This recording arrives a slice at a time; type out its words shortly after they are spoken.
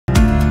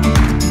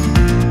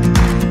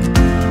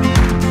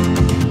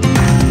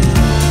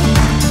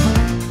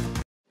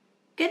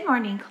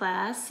morning,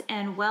 class,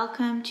 and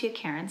welcome to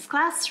Karen's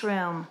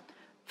classroom.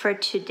 For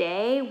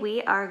today,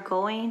 we are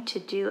going to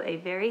do a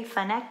very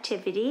fun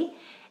activity,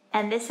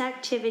 and this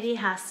activity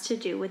has to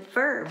do with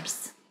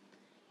verbs.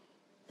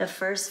 The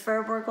first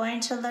verb we're going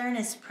to learn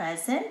is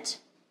present,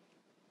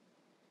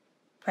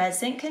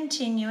 present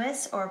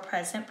continuous or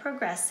present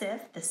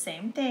progressive, the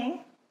same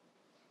thing,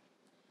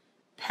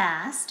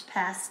 past,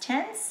 past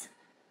tense,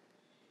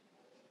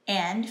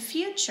 and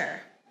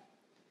future.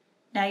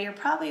 Now you're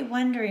probably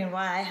wondering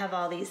why I have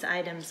all these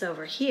items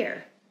over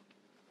here.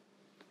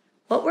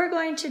 What we're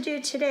going to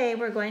do today,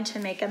 we're going to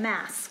make a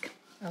mask,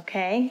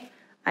 okay?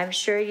 I'm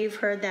sure you've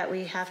heard that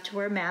we have to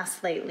wear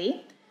masks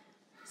lately.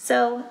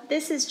 So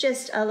this is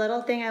just a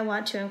little thing I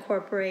want to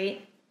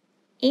incorporate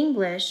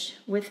English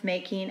with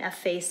making a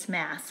face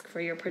mask for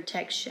your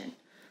protection.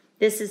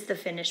 This is the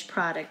finished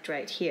product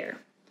right here.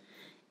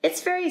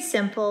 It's very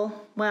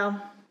simple.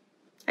 Well,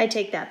 I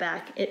take that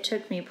back. It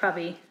took me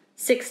probably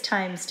 6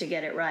 times to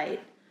get it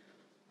right.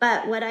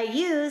 But what I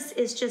use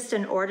is just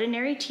an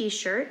ordinary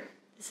t-shirt.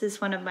 This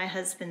is one of my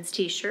husband's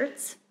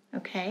t-shirts,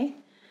 okay?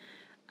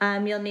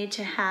 You'll need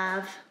to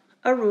have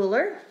a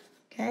ruler,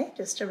 okay?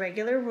 Just a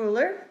regular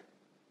ruler.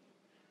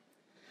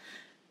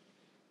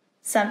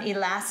 Some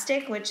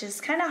elastic, which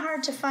is kind of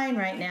hard to find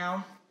right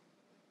now.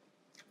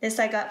 This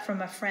I got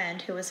from a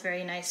friend who was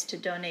very nice to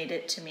donate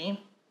it to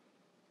me.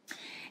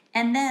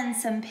 And then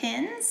some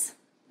pins,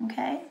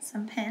 okay?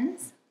 Some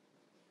pins.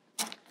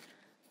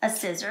 A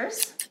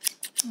scissors,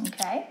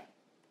 okay?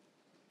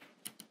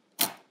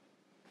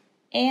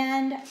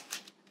 And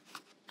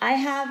I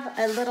have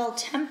a little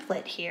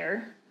template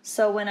here,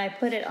 so when I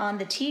put it on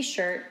the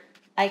t-shirt,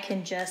 I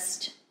can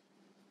just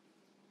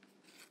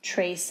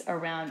trace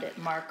around it,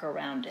 mark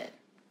around it,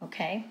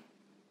 okay?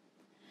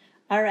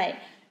 All right,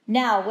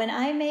 now when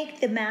I make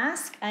the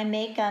mask, I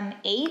make them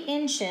 8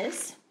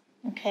 inches,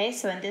 okay?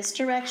 So in this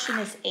direction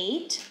is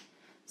 8.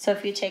 So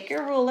if you take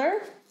your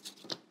ruler,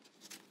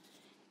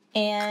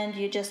 and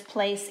you just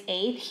place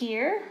 8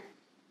 here.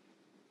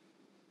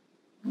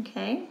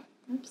 Okay,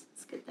 oops,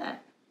 let's get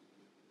that.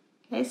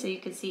 Okay, so you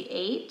can see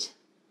 8.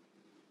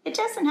 It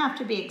doesn't have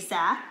to be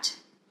exact,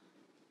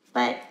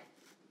 but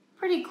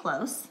pretty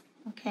close,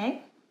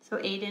 okay? So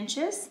 8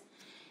 inches.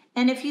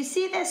 And if you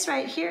see this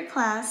right here,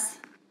 class,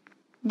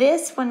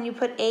 this, when you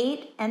put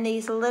 8 and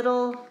these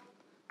little,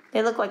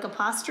 they look like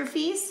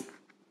apostrophes,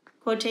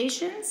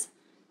 quotations,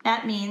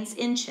 that means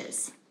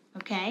inches,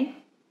 okay?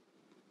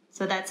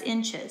 So that's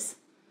inches.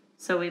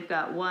 So we've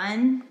got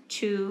 1,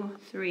 2,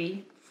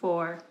 3,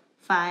 4,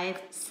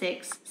 5,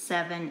 6,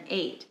 7,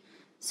 8.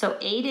 So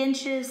 8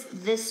 inches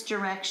this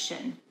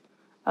direction,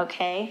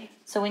 okay?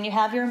 So when you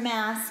have your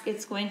mask,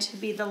 it's going to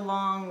be the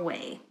long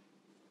way,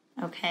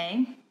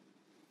 okay?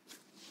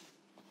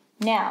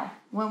 Now,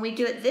 when we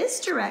do it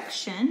this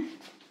direction,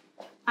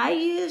 I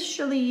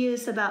usually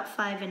use about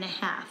 5.5,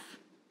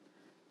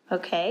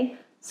 okay?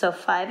 So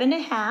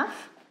 5.5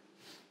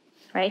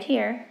 right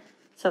here.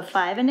 So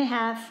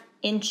 5.5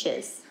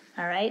 inches,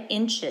 all right,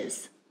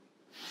 inches.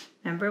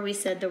 Remember we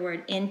said the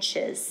word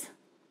inches.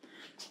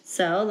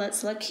 So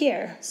let's look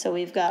here. So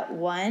we've got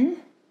 1,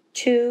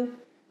 2,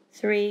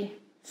 3,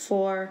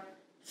 4,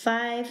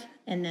 5,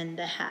 and then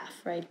the half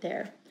right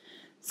there.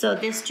 So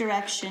this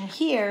direction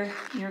here,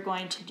 you're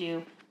going to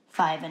do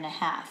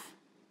 5.5.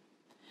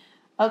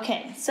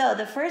 Okay, so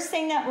the first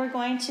thing that we're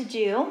going to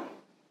do,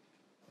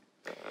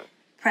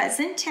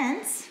 present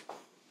tense,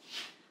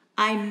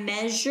 I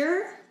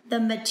measure the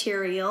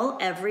material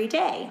every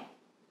day.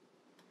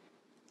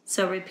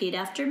 So repeat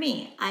after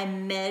me. I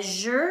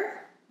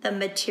measure the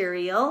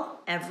material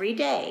every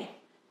day.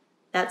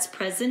 That's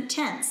present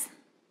tense.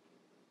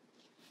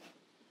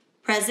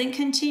 Present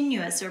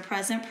continuous or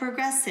present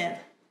progressive.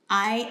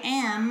 I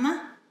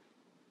am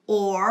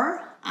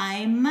or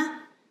I'm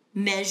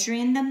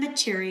measuring the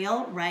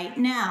material right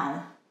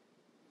now.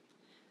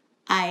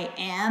 I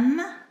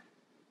am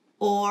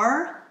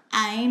or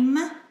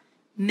I'm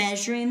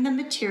measuring the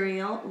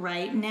material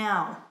right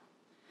now.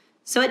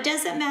 So it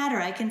doesn't matter.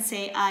 I can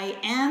say I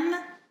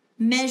am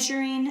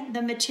measuring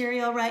the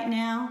material right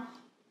now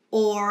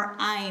or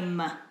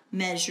I'm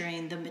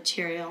measuring the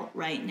material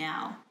right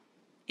now.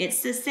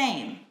 It's the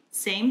same.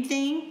 Same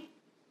thing,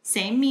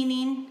 same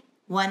meaning.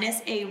 One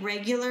is a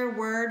regular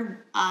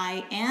word,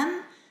 I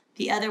am.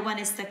 The other one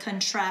is the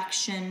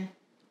contraction,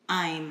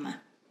 I'm.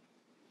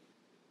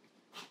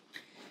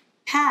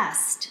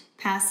 Past,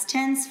 past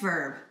tense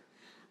verb.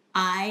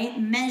 I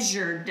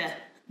measured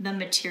the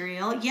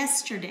material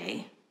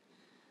yesterday.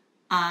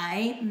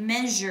 I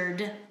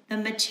measured the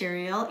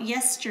material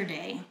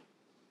yesterday.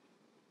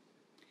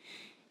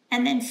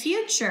 And then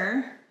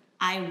future,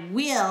 I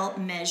will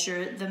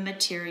measure the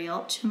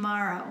material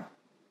tomorrow.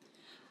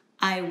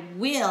 I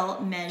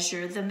will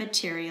measure the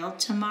material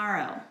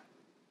tomorrow.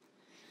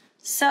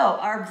 So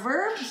our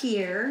verb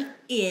here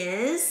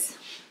is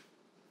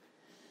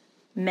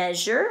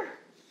measure,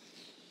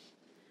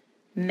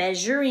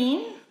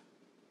 measuring,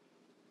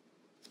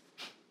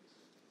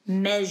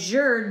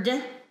 measured,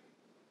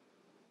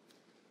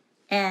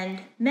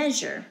 and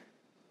measure.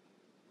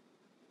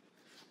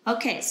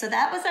 Okay, so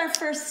that was our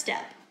first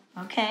step,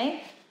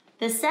 okay?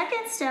 The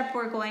second step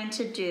we're going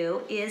to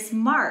do is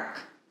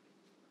mark.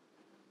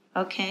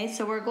 Okay,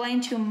 so we're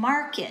going to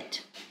mark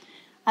it.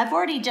 I've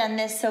already done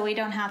this so we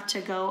don't have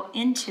to go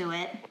into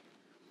it.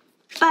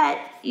 But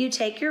you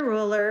take your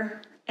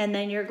ruler and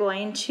then you're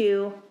going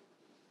to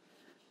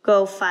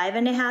go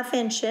 5.5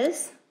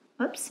 inches.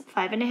 Whoops,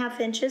 5.5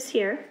 inches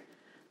here.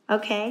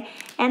 Okay,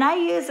 and I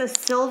use a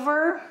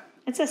silver,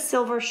 it's a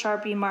silver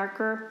Sharpie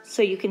marker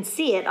so you can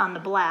see it on the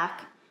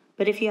black.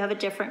 But if you have a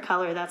different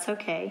color, that's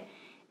okay.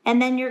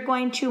 And then you're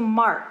going to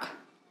mark.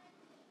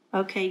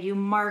 Okay, you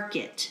mark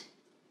it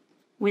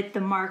with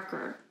the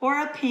marker or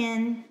a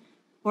pen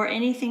or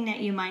anything that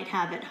you might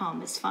have at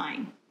home is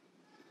fine.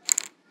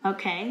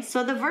 Okay,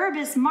 so the verb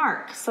is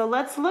mark. So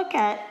let's look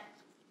at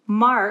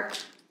mark.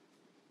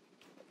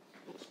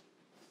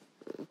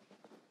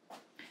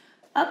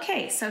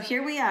 Okay, so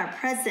here we are,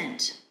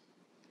 present.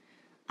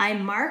 I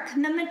mark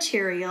the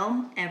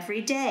material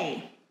every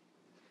day.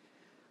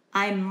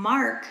 I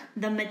mark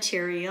the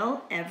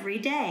material every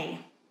day.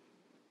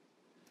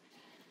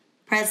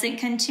 Present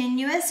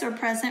continuous or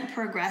present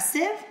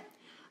progressive.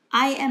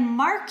 I am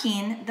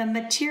marking the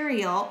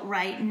material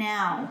right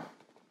now.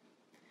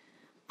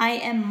 I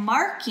am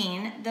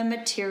marking the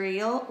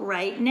material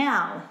right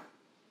now.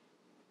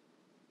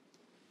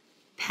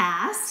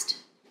 Past.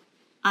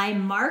 I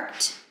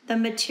marked the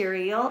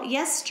material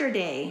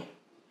yesterday.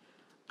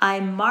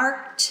 I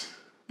marked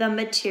the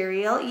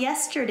material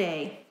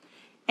yesterday.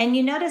 And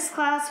you notice,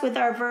 class, with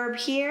our verb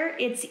here,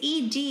 it's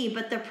ED,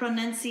 but the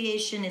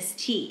pronunciation is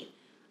T.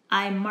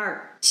 I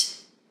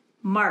marked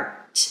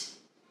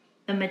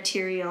the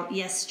material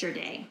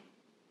yesterday.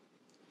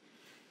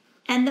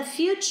 And the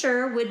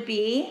future would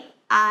be,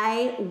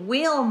 I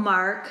will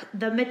mark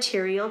the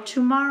material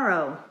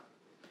tomorrow.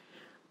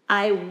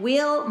 I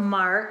will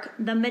mark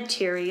the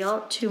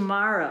material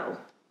tomorrow.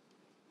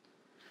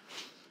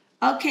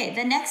 Okay,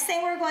 the next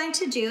thing we're going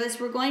to do is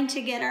we're going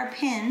to get our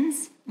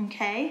pins,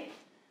 okay?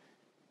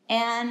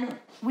 And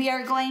we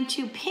are going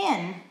to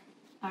pin,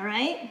 all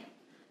right?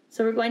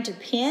 So we're going to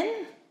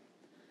pin,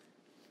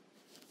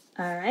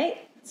 all right?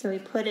 So we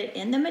put it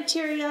in the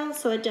material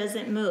so it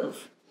doesn't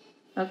move.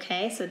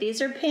 Okay, so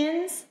these are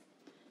pins.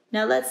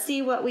 Now let's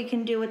see what we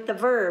can do with the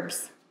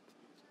verbs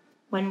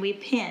when we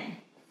pin.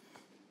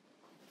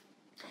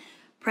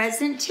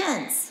 Present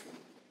tense.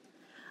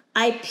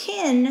 I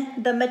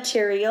pin the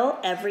material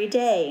every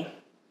day.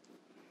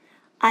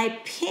 I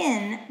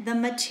pin the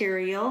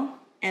material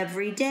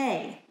every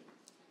day.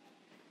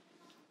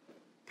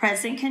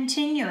 Present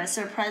continuous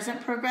or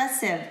present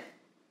progressive.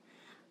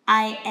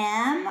 I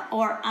am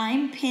or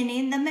I'm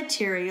pinning the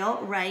material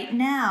right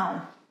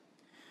now.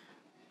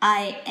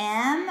 I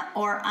am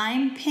or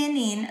I'm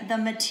pinning the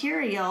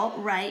material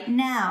right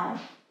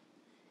now.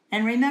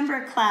 And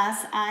remember,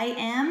 class, I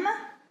am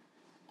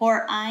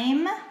or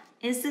I'm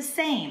is the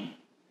same.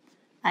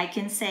 I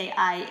can say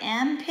I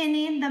am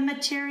pinning the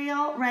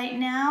material right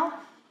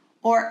now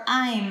or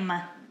I'm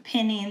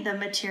pinning the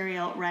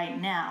material right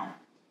now.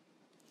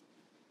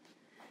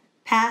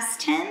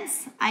 Past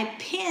tense, I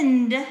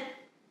pinned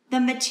the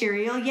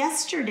material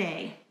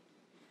yesterday.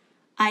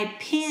 I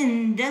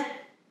pinned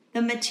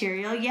the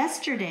material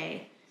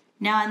yesterday.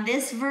 Now in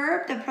this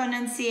verb, the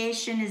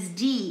pronunciation is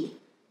D,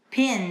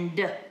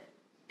 pinned,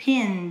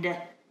 pinned.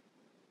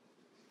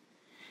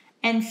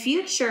 And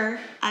future,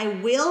 I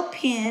will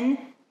pin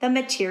the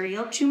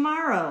material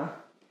tomorrow.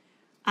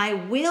 I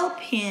will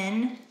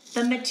pin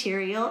the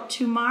material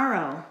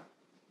tomorrow.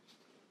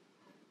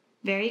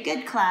 Very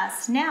good,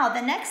 class. Now,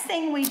 the next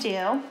thing we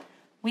do,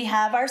 we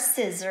have our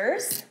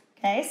scissors.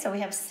 Okay, so we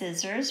have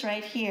scissors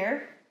right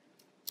here.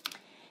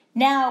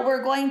 Now,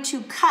 we're going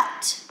to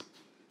cut.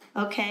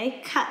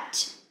 Okay,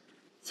 cut.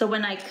 So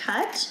when I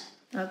cut,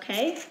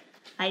 okay,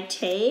 I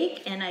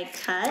take and I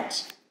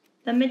cut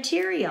the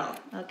material.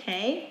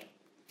 Okay,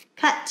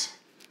 cut.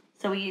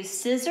 So we use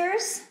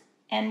scissors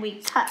and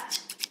we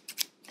cut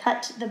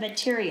the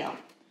material.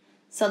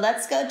 So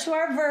let's go to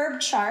our verb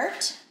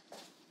chart.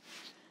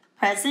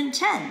 Present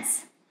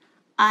tense.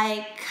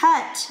 I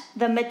cut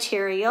the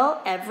material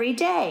every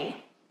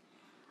day.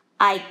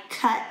 I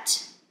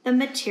cut the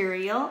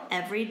material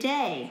every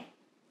day.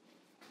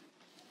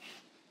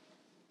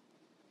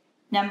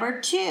 Number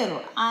 2,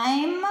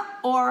 I'm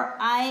or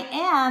I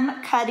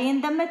am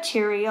cutting the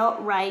material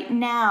right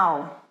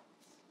now.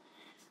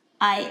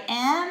 I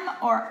am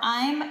or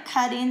I'm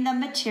cutting the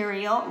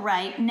material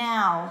right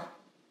now.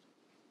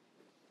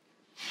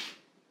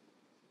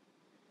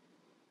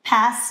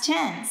 Past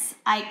tense,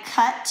 I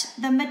cut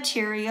the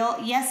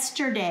material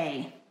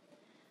yesterday.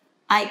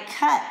 I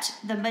cut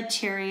the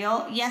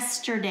material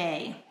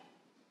yesterday.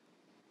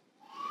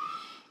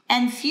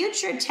 And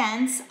future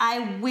tense,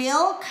 I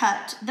will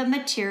cut the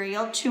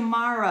material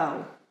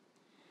tomorrow.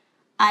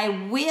 I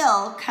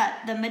will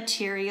cut the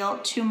material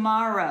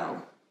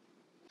tomorrow.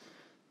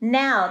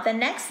 Now, the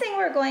next thing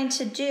we're going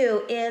to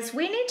do is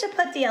we need to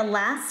put the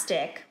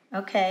elastic,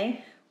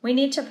 okay? We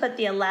need to put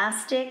the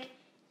elastic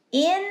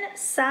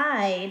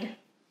inside,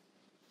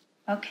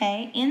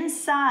 okay,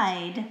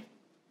 inside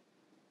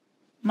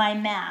my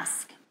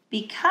mask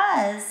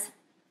because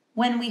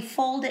when we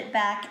fold it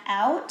back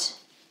out,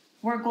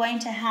 we're going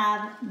to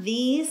have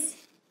these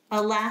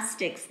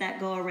elastics that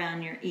go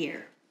around your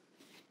ear.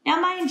 Now,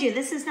 mind you,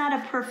 this is not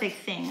a perfect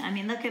thing. I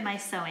mean, look at my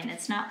sewing.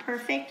 It's not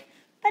perfect,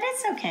 but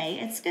it's okay.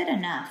 It's good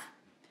enough.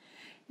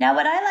 Now,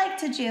 what I like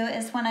to do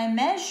is when I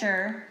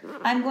measure,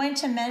 I'm going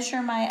to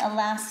measure my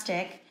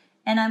elastic,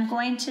 and I'm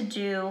going to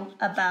do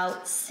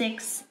about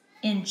 6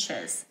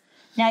 inches.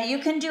 Now, you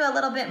can do a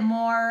little bit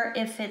more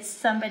if it's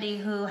somebody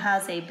who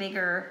has a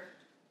bigger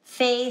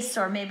face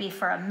or maybe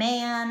for a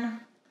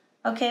man.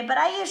 Okay, but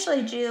I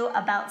usually do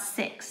about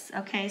 6.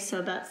 Okay, so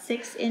about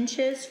 6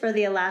 inches for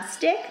the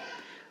elastic.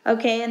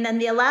 Okay, and then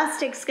the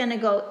elastic's going to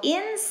go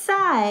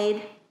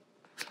inside.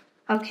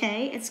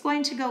 Okay, it's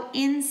going to go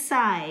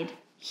inside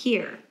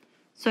here.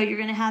 So you're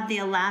going to have the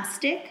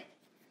elastic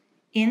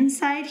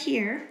inside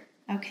here.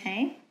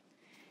 Okay,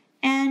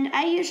 and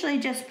I usually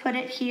just put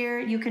it here.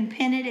 You can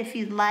pin it if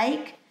you'd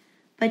like,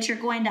 but you're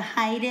going to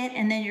hide it,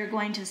 and then you're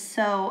going to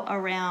sew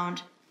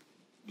around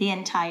the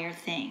entire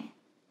thing.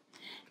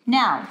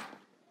 Now,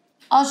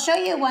 I'll show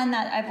you one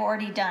that I've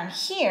already done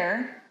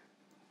here,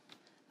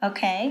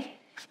 okay?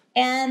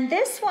 And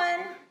this one,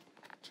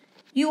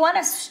 you want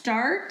to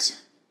start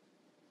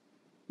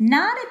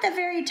not at the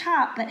very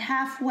top, but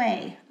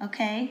halfway,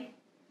 okay?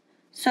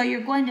 So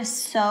you're going to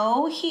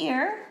sew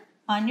here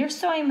on your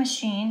sewing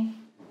machine,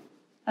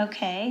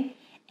 okay?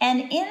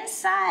 And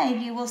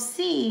inside, you will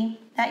see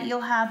that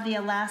you'll have the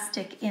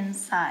elastic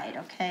inside,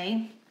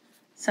 okay?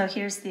 So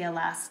here's the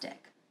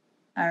elastic,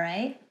 all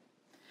right?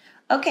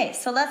 Okay,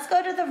 so let's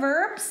go to the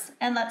verbs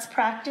and let's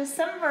practice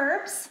some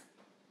verbs.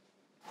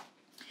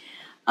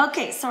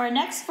 Okay, so our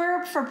next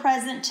verb for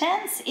present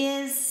tense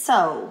is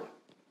sew.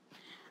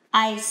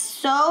 I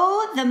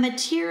sew the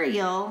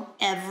material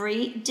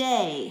every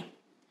day.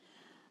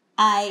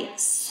 I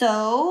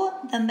sew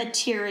the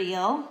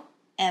material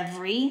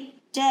every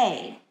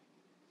day.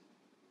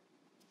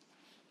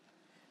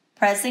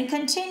 Present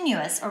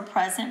continuous or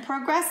present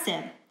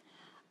progressive.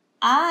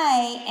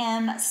 I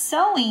am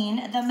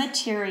sewing the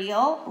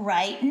material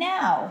right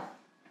now.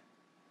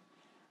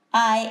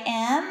 I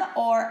am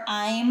or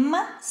I'm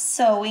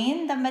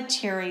sewing the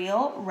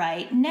material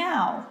right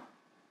now.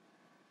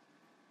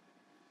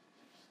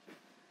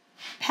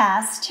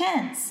 Past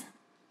tense.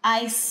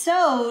 I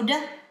sewed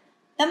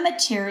the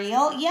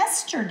material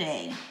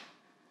yesterday.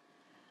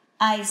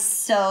 I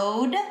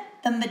sewed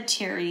the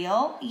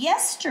material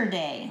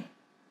yesterday.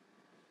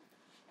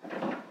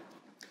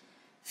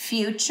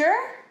 Future.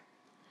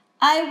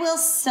 I will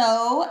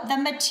sew the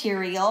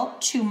material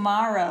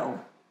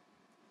tomorrow.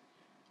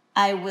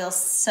 I will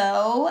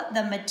sew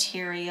the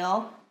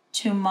material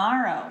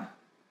tomorrow.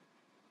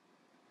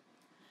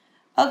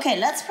 Okay,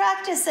 let's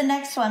practice the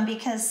next one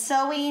because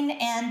sewing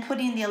and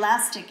putting the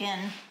elastic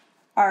in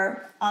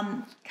are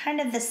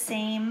kind of the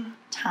same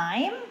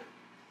time.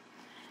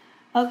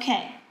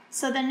 Okay,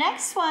 so the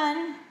next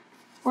one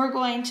we're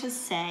going to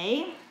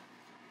say,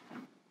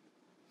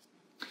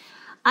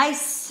 I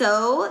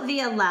sew the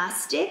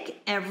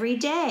elastic every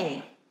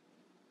day.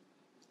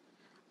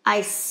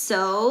 I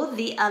sew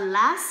the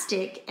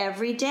elastic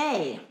every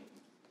day.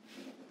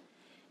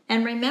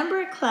 And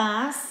remember,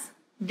 class,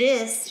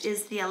 this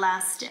is the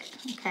elastic,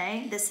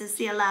 okay? This is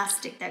the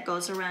elastic that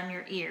goes around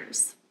your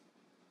ears.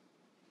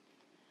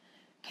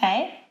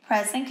 Okay,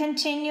 present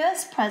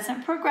continuous,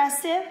 present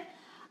progressive.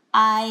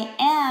 I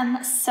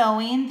am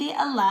sewing the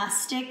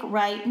elastic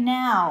right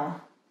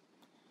now.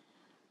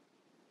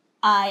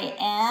 I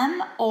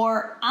am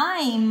or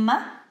I'm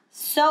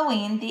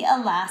sewing the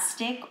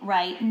elastic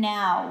right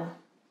now.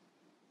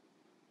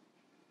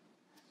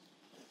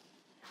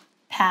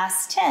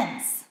 Past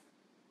tense.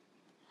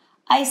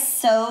 I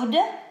sewed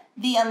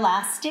the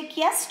elastic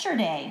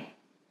yesterday.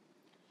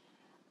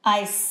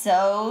 I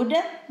sewed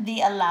the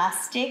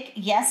elastic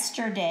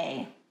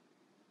yesterday.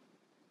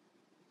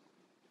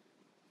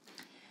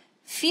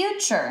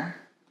 Future.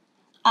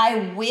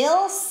 I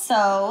will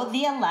sew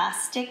the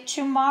elastic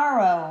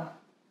tomorrow.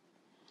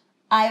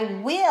 I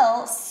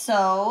will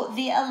sew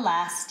the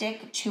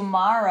elastic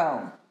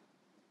tomorrow.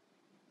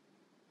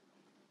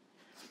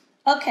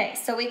 Okay,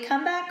 so we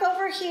come back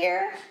over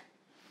here.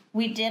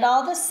 We did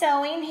all the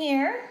sewing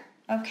here,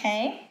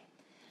 okay?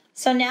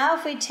 So now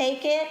if we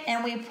take it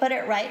and we put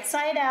it right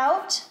side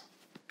out,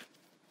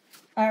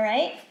 all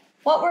right,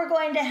 what we're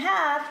going to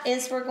have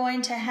is we're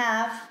going to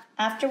have,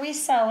 after we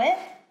sew it,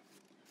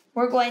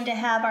 we're going to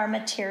have our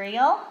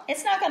material.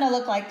 It's not going to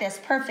look like this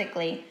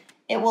perfectly.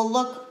 It will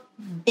look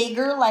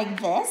bigger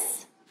like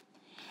this.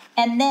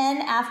 And then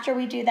after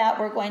we do that,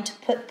 we're going to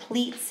put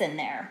pleats in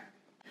there.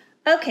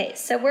 Okay,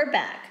 so we're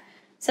back.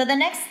 So the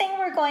next thing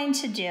we're going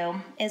to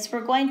do is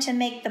we're going to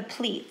make the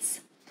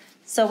pleats.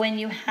 So when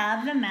you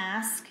have the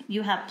mask,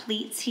 you have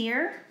pleats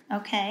here,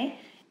 okay?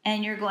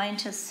 And you're going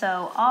to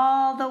sew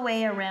all the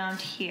way around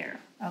here,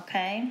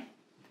 okay?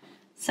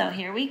 So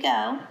here we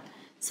go.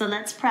 So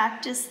let's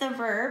practice the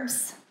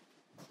verbs.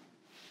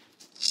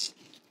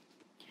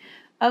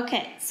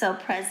 Okay, so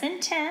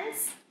present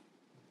tense.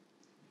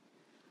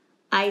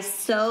 I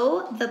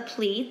sew the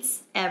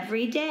pleats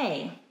every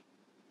day.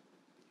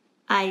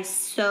 I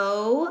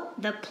sew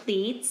the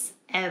pleats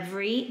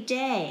every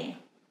day.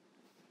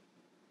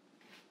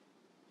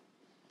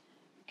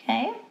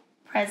 Okay,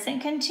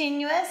 present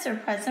continuous or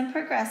present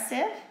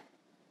progressive.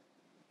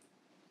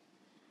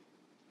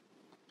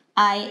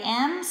 I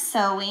am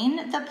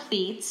sewing the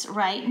pleats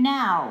right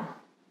now.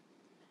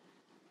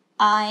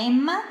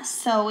 I'm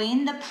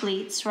sewing the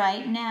pleats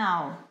right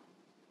now.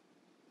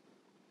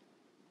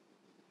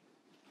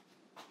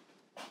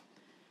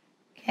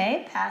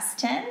 Okay, past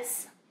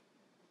tense.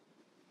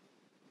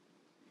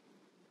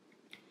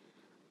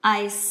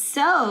 I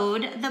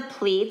sewed the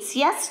pleats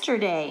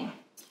yesterday.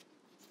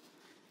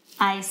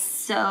 I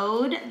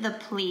sewed the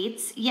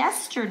pleats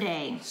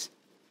yesterday.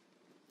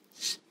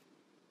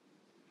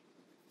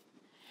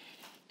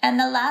 And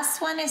the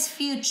last one is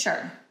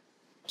future.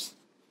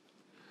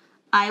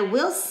 I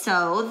will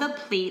sew the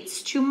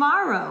pleats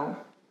tomorrow.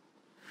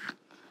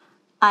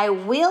 I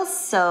will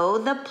sew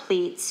the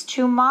pleats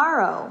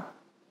tomorrow.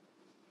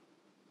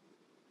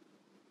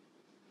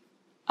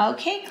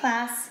 Okay,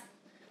 class.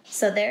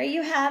 So there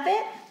you have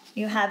it.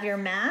 You have your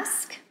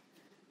mask.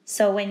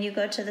 So when you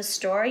go to the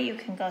store, you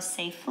can go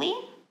safely.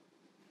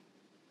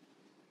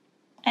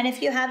 And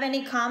if you have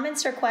any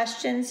comments or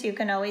questions, you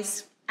can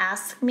always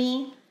ask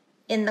me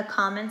in the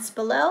comments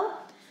below.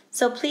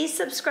 So please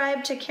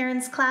subscribe to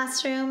Karen's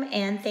Classroom,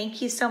 and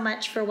thank you so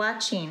much for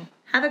watching.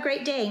 Have a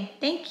great day.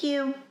 Thank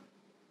you.